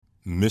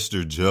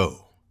Mr.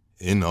 Joe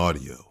in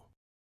audio.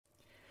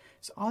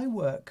 So I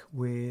work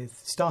with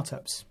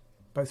startups,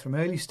 both from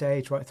early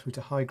stage right through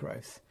to high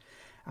growth.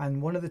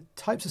 And one of the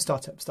types of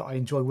startups that I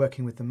enjoy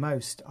working with the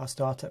most are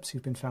startups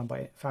who've been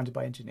founded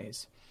by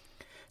engineers.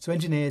 So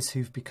engineers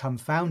who've become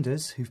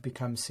founders, who've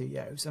become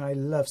CEOs, and I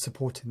love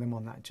supporting them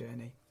on that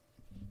journey.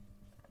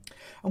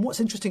 And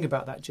what's interesting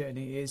about that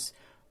journey is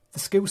the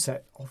skill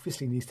set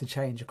obviously needs to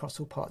change across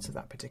all parts of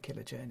that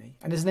particular journey.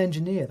 And as an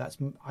engineer, that's,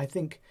 I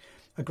think,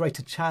 a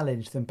greater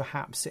challenge than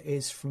perhaps it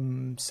is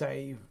from,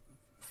 say,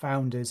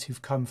 founders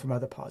who've come from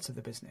other parts of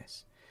the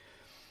business.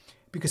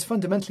 Because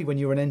fundamentally, when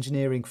you're an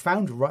engineering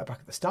founder right back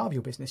at the start of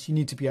your business, you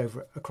need to be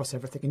across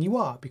everything. And you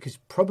are, because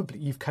probably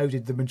you've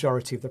coded the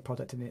majority of the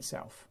product in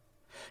itself.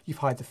 You've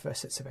hired the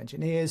first sets of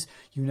engineers.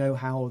 You know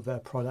how the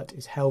product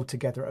is held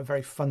together at a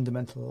very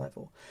fundamental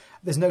level.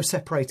 There's no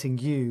separating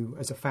you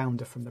as a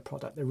founder from the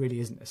product. There really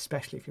isn't,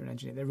 especially if you're an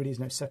engineer. There really is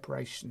no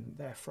separation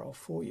there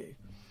for you.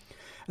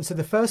 And so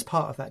the first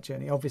part of that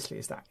journey, obviously,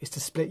 is to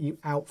split you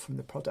out from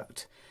the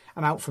product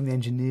and out from the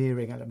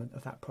engineering element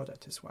of that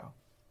product as well.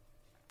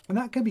 And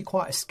that can be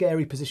quite a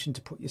scary position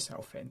to put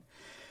yourself in,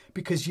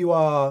 because you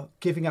are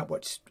giving up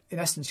what's, in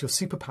essence, your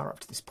superpower up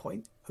to this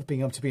point of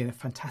being able to be a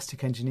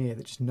fantastic engineer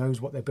that just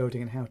knows what they're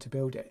building and how to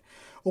build it.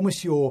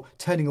 Almost you're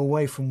turning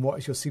away from what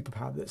is your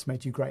superpower that's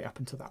made you great up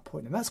until that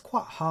point. And that's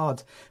quite a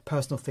hard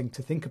personal thing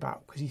to think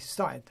about, because you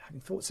started having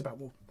thoughts about,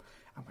 well,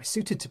 am I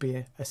suited to be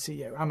a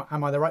CEO?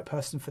 Am I the right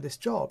person for this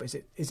job? Is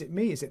it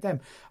me? Is it them?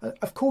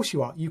 Of course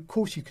you are. Of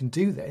course you can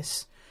do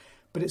this.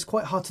 But it's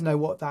quite hard to know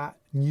what that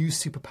new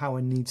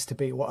superpower needs to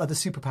be, what other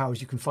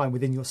superpowers you can find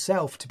within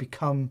yourself to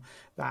become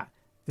the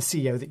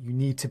CEO that you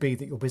need to be,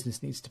 that your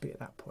business needs to be at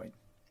that point.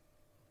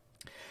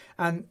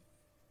 And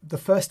the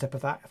first step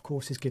of that, of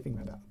course, is giving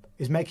that up,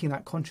 is making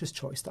that conscious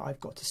choice that I've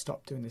got to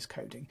stop doing this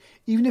coding.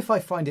 Even if I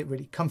find it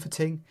really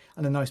comforting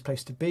and a nice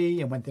place to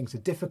be, and when things are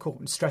difficult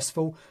and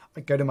stressful,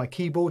 I go to my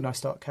keyboard and I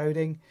start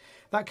coding.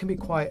 That can be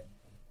quite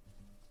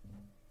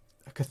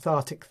a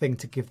cathartic thing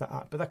to give that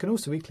up, but that can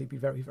also equally be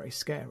very, very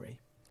scary.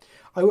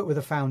 I worked with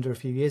a founder a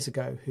few years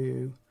ago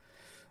who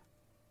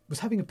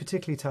was having a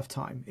particularly tough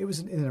time. It was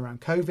in and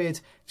around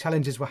COVID,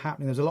 challenges were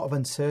happening, there was a lot of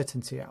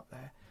uncertainty out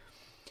there.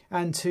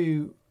 And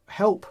to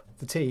help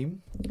the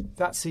team,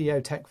 that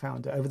CEO tech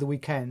founder over the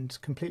weekend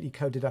completely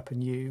coded up a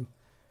new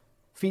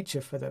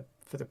feature for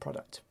the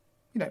product.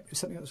 You know, it was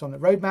something that was on the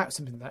roadmap,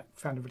 something that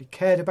founder really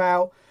cared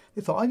about.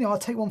 They thought, I'll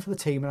take one for the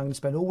team and I'm going to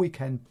spend all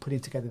weekend putting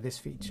together this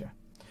feature.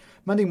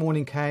 Monday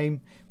morning came,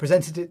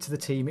 presented it to the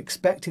team,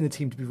 expecting the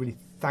team to be really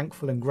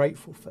thankful and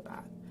grateful for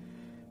that.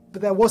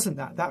 But there wasn't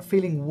that. That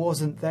feeling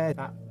wasn't there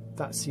that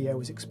CEO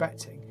was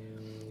expecting.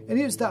 And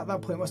it was at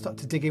that point where I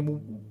started to dig in,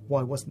 well,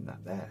 why wasn't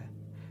that there?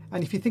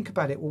 And if you think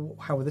about it, well,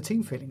 how were the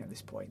team feeling at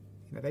this point?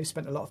 You know, they've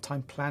spent a lot of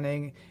time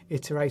planning,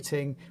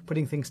 iterating,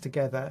 putting things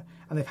together,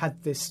 and they've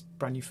had this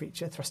brand new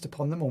feature thrust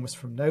upon them almost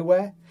from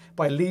nowhere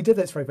by a leader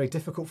that's very, very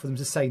difficult for them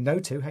to say no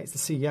to. Hey, it's the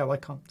CEO, I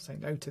can't say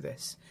no to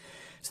this.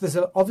 So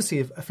there's obviously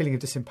a feeling of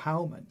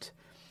disempowerment.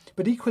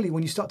 But equally,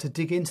 when you start to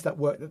dig into that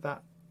work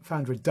that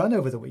founder had done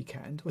over the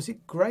weekend, was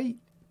it great?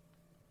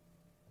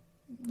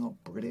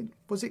 Not brilliant.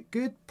 Was it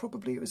good?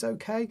 Probably it was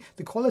okay.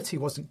 The quality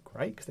wasn't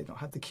great because they'd not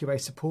had the QA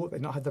support,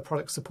 they'd not had the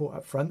product support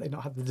up front, they'd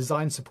not had the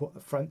design support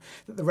up front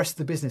that the rest of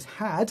the business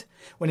had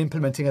when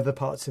implementing other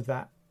parts of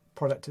that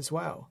product as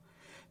well.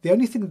 The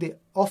only thing that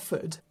it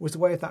offered was a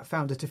way of that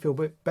founder to feel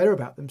better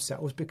about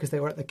themselves because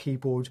they were at the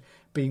keyboard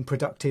being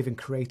productive and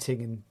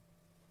creating and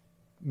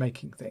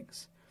making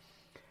things.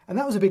 And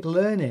that was a big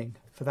learning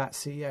for that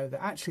CEO,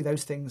 that actually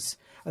those things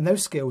and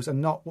those skills are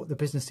not what the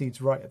business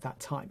needs right at that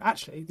time.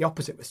 Actually, the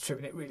opposite was true,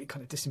 and it really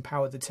kind of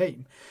disempowered the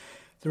team.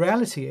 The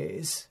reality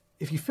is,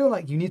 if you feel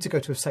like you need to go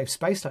to a safe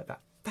space like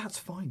that, that's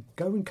fine.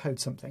 Go and code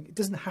something. It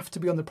doesn't have to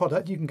be on the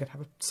product. You can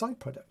have a side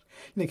product.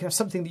 You can have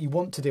something that you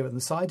want to do on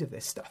the side of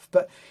this stuff.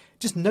 But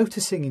just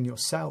noticing in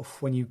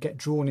yourself when you get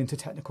drawn into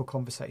technical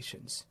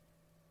conversations.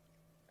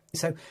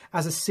 So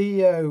as a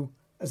CEO,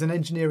 as an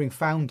engineering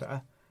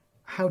founder,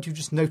 how do you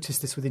just notice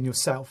this within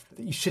yourself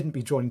that you shouldn't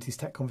be drawn into these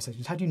tech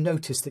conversations? How do you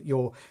notice that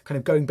you're kind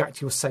of going back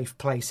to your safe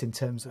place in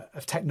terms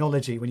of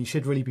technology when you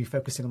should really be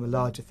focusing on the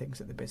larger things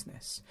of the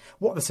business?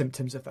 What are the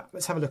symptoms of that?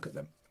 Let's have a look at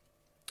them.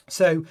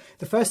 So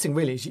the first thing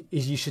really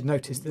is you should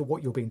notice that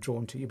what you're being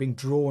drawn to. You're being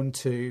drawn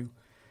to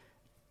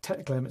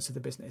technical elements of the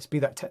business, be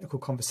that technical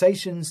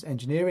conversations,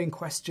 engineering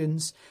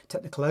questions,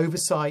 technical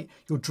oversight.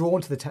 You're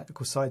drawn to the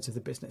technical sides of the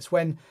business.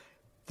 When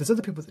there's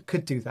other people that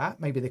could do that.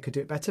 Maybe they could do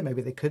it better.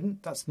 Maybe they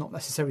couldn't. That's not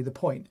necessarily the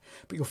point.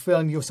 But you're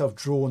feeling yourself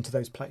drawn to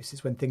those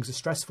places. When things are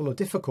stressful or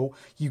difficult,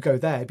 you go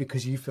there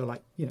because you feel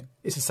like,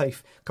 it's a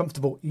safe,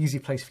 comfortable, easy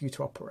place for you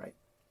to operate.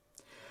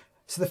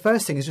 So the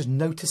first thing is just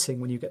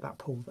noticing when you get that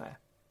pull there.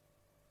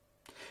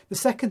 The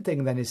second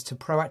thing then is to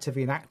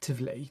proactively and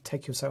actively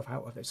take yourself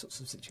out of those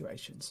sorts of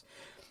situations.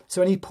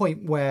 So any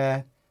point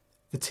where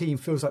the team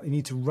feels like they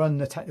need to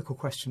run a technical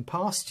question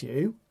past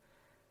you,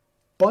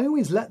 by all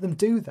means let them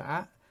do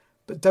that.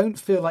 But don't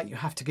feel like you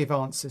have to give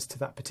answers to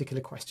that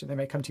particular question. They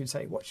may come to you and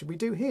say, what should we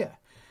do here?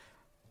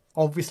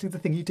 Obviously, the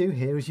thing you do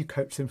here is you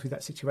coach them through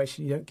that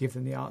situation. You don't give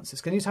them the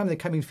answers. Because anytime they're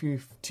coming to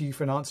you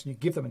for an answer and you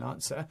give them an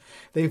answer,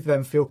 they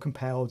then feel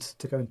compelled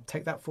to go and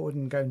take that forward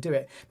and go and do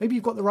it. Maybe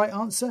you've got the right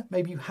answer.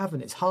 Maybe you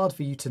haven't. It's hard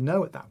for you to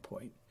know at that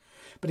point.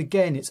 But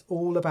again, it's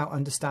all about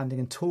understanding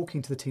and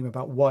talking to the team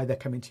about why they're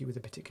coming to you with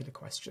a particular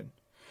question.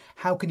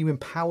 How can you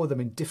empower them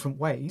in different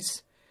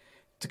ways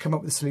to come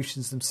up with the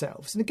solutions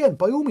themselves? And again,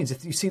 by all means,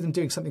 if you see them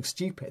doing something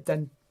stupid,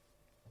 then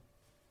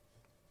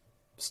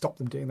stop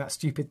them doing that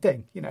stupid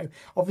thing.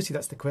 Obviously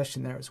that's the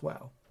question there as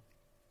well.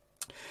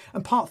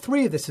 And part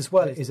 3 of this as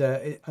well is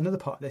another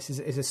part of this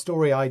is a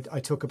story I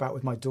talk about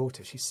with my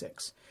daughter. She's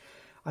 6.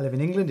 I live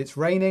in England. It's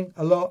raining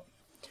a lot.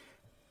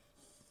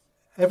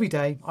 Every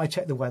day I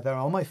check the weather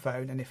on my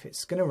phone, and if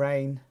it's going to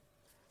rain,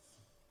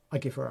 I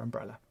give her an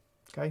umbrella.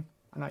 Okay.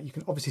 And you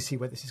can obviously see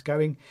where this is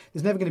going.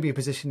 There's never going to be a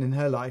position in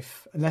her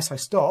life, unless I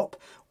stop,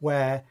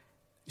 where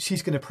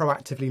she's going to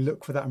proactively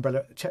look for that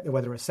umbrella, check the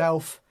weather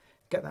herself,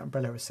 get that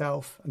umbrella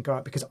herself, and go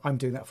out, because I'm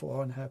doing that for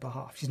her on her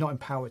behalf. She's not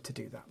empowered to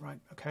do that, right?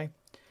 Okay.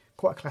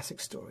 Quite a classic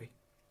story.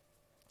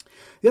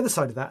 The other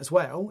side of that as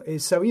well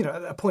is, so,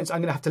 at points I'm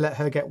going to have to let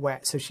her get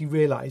wet, so she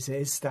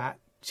realises that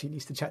she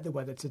needs to check the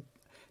weather to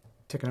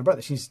take an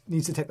umbrella. She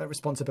needs to take that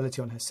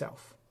responsibility on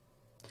herself.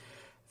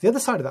 The other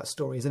side of that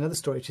story is another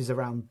story, which is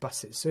around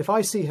buses. So if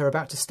I see her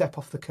about to step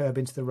off the curb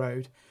into the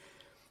road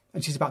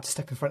and she's about to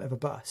step in front of a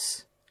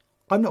bus,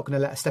 I'm not going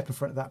to let her step in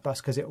front of that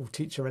bus because it will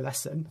teach her a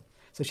lesson.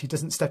 So she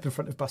doesn't step in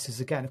front of buses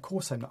again. Of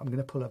course I'm not. I'm going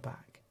to pull her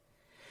back.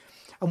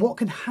 And what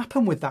can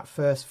happen with that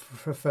for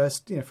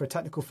a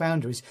technical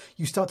founder is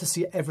you start to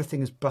see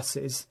everything as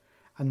buses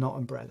and not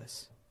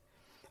umbrellas.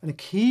 And a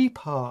key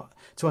part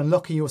to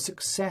unlocking your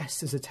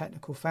success as a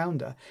technical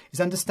founder is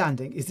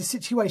understanding, is the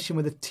situation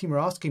where the team are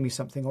asking me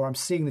something, or I'm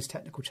seeing this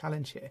technical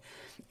challenge here,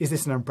 is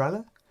this an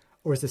umbrella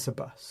or is this a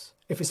bus?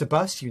 If it's a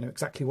bus, you know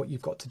exactly what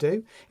you've got to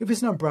do. If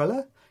it's an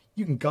umbrella,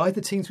 you can guide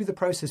the team through the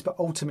process, but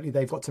ultimately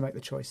they've got to make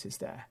the choices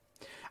there.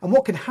 And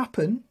what can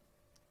happen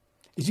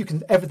is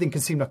everything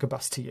can seem like a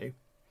bus to you,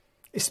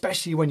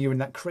 especially when you're in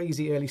that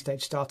crazy early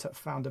stage startup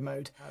founder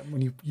mode.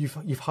 When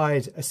you've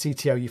hired a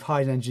CTO, you've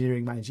hired an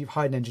engineering manager, you've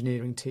hired an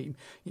engineering team,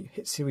 you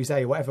hit Series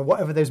A or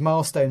whatever those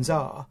milestones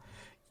are,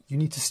 you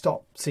need to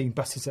stop seeing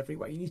buses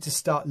everywhere. You need to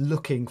start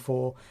looking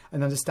for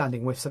and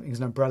understanding whether something's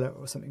an umbrella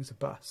or something's a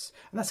bus.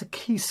 And that's a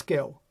key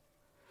skill.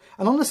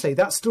 And honestly,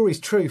 that story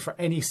is true for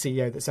any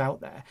CEO that's out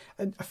there.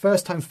 A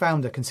first-time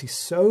founder can see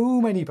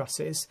so many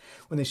buses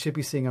when they should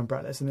be seeing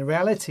umbrellas. And the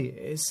reality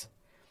is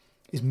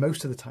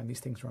most of the time these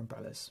things are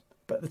umbrellas.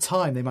 But at the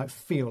time, they might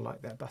feel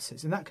like they're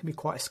buses. And that can be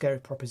quite a scary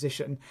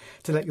proposition,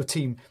 to let your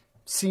team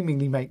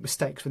seemingly make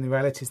mistakes when the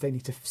reality is they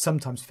need to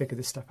sometimes figure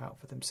this stuff out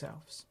for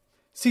themselves.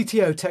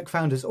 CTO tech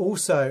founders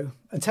also,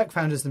 and tech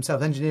founders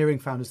themselves, engineering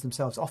founders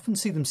themselves, often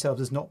see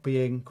themselves as not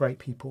being great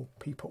people.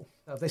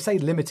 They say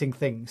limiting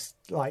things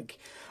like,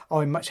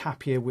 I'm much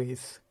happier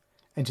with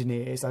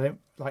engineers. I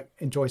don't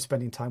enjoy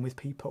spending time with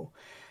people.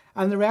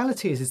 And the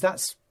reality is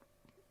that's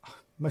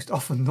most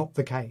often not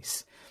the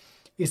case.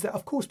 Is that,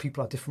 of course,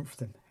 people are different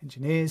from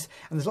engineers,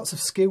 and there's lots of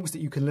skills that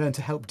you can learn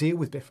to help deal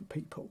with different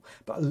people.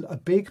 But a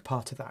big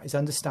part of that is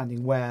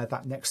understanding where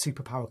that next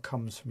superpower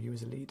comes from you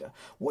as a leader.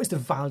 What is the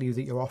value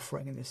that you're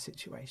offering in this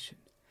situation?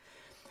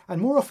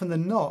 And more often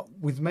than not,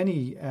 with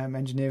many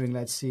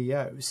engineering-led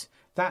CEOs,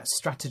 that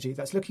strategy,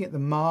 that's looking at the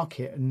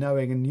market and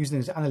knowing and using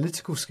those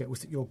analytical skills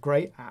that you're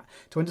great at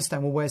to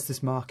understand, well, where's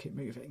this market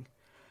moving?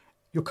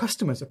 Your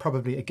customers are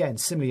probably, again,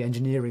 similarly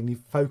engineeringly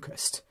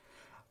focused.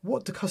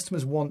 What do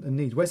customers want and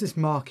need? Where's this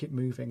market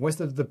moving? Where's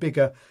the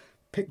bigger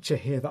picture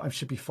here that I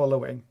should be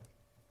following,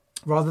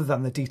 rather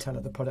than the detail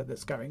of the product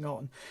that's going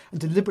on, and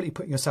deliberately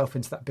putting yourself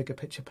into that bigger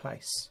picture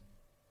place.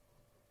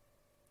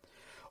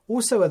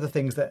 Also, other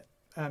things that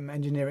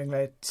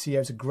engineering-led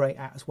CEOs are great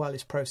at as well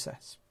is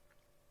process.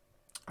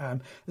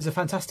 There's a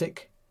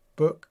fantastic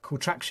book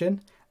called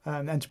Traction,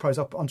 Enterprise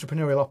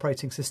Entrepreneurial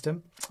Operating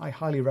System. I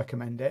highly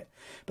recommend it.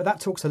 But that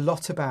talks a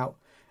lot about,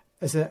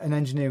 as an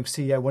engineering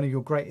CEO, one of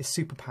your greatest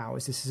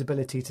superpowers is his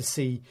ability to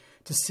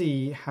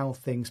see how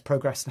things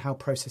progress and how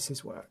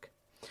processes work.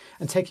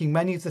 And taking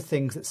many of the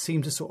things that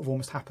seem to sort of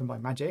almost happen by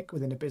magic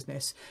within a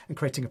business and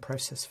creating a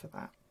process for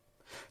that.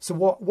 So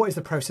what is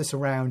the process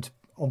around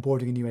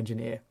onboarding a new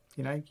engineer?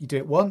 You do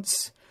it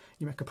once,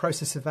 you make a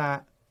process of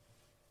that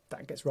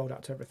gets rolled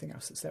out to everything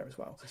else that's there as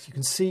well. So you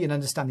can see and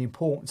understand the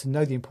importance and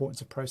know the importance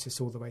of process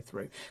all the way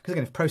through. Because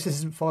again, if process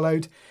isn't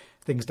followed,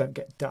 things don't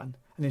get done.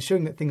 And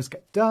ensuring that things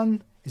get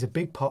done is a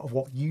big part of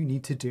what you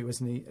need to do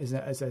as a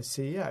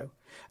CEO.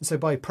 And so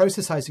by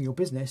processizing your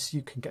business,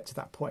 you can get to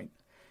that point.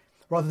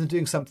 Rather than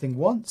doing something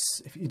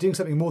once, if you're doing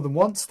something more than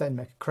once,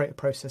 then create a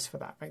process for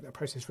that. Make that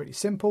process really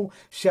simple,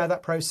 share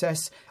that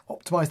process,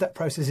 optimize that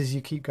process as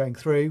you keep going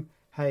through.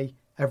 Hey,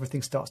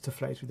 everything starts to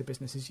flow through the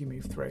business as you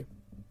move through.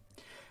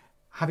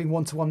 Having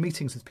one-to-one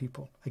meetings with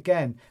people.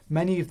 Again,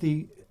 many of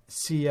the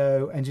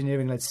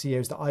engineering-led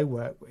CEOs that I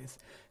work with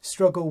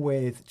struggle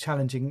with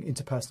challenging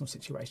interpersonal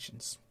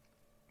situations.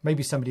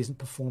 Maybe somebody isn't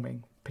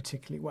performing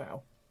particularly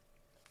well.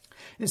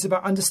 It's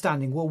about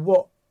understanding, well,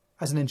 what,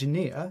 as an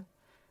engineer,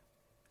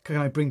 can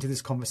I bring to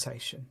this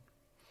conversation?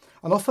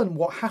 And often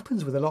what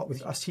happens with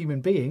us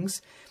human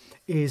beings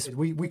is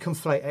we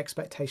conflate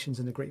expectations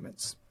and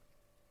agreements.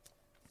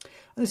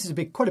 And this is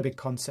quite a big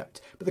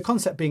concept, but the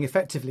concept being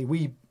effectively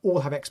we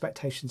all have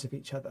expectations of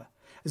each other.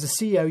 As a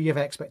CEO, you have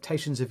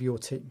expectations of your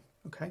team,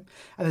 okay?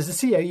 And as a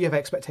CEO, you have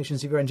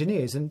expectations of your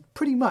engineers. And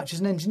pretty much as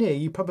an engineer,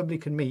 you probably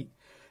can meet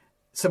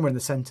somewhere in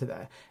the centre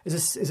there. As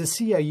a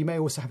CEO, you may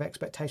also have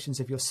expectations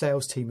of your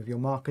sales team, of your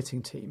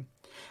marketing team.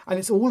 And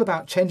it's all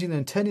about changing them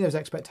and turning those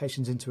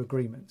expectations into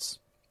agreements.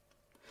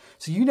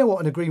 So you know what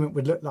an agreement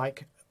would look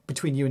like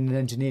between you and an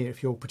engineer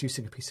if you're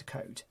producing a piece of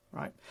code,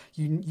 right?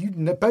 You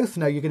both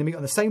know you're going to meet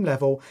on the same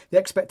level, the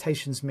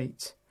expectations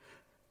meet.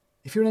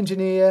 If you're an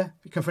engineer,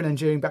 you come from an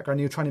engineering background,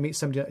 you're trying to meet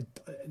somebody at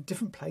a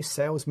different place,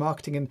 sales,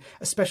 marketing, and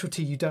a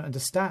specialty you don't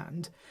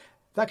understand,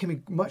 that can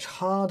be much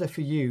harder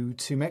for you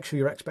to make sure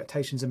your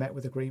expectations are met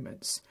with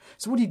agreements.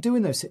 So what do you do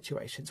in those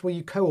situations? Well,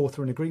 you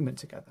co-author an agreement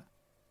together.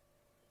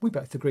 We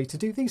both agree to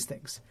do these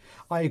things.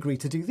 I agree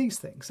to do these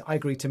things. I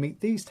agree to meet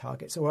these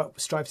targets, or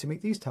strive to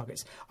meet these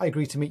targets. I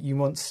agree to meet you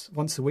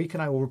once a week,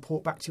 and I will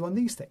report back to you on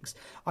these things.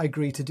 I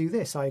agree to do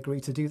this. I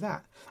agree to do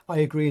that. I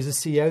agree as a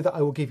CEO that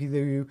I will give you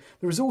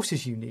the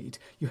resources you need.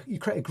 You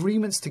create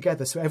agreements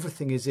together so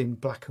everything is in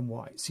black and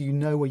white, so you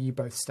know where you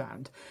both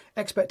stand.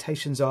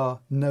 Expectations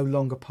are no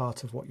longer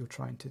part of what you're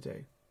trying to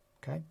do.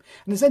 Okay.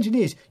 And as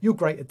engineers, you're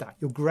great at that.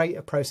 You're great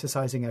at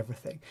processing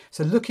everything.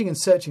 So looking and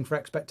searching for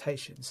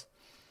expectations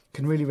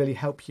can really, really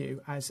help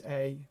you as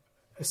a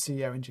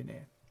CEO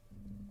engineer.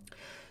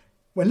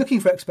 When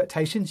looking for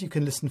expectations, you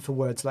can listen for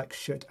words like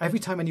should. Every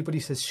time anybody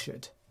says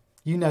should,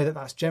 you know that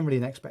that's generally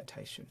an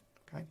expectation.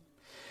 Okay.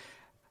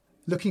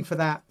 Looking for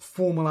that,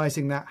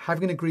 formalising that,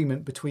 having an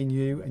agreement between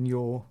you and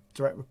your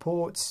direct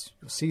reports,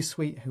 your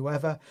C-suite,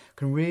 whoever,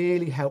 can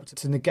really help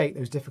to negate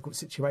those difficult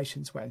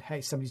situations when, hey,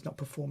 somebody's not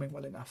performing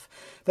well enough.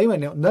 They may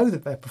not know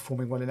that they're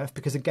performing well enough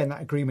because, again,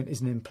 that agreement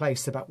isn't in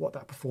place about what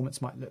that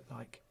performance might look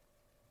like.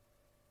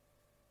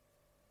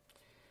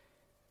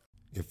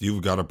 If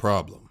you've got a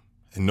problem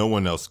and no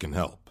one else can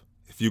help,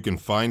 if you can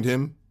find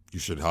him, you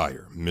should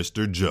hire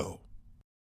Mr. Joe.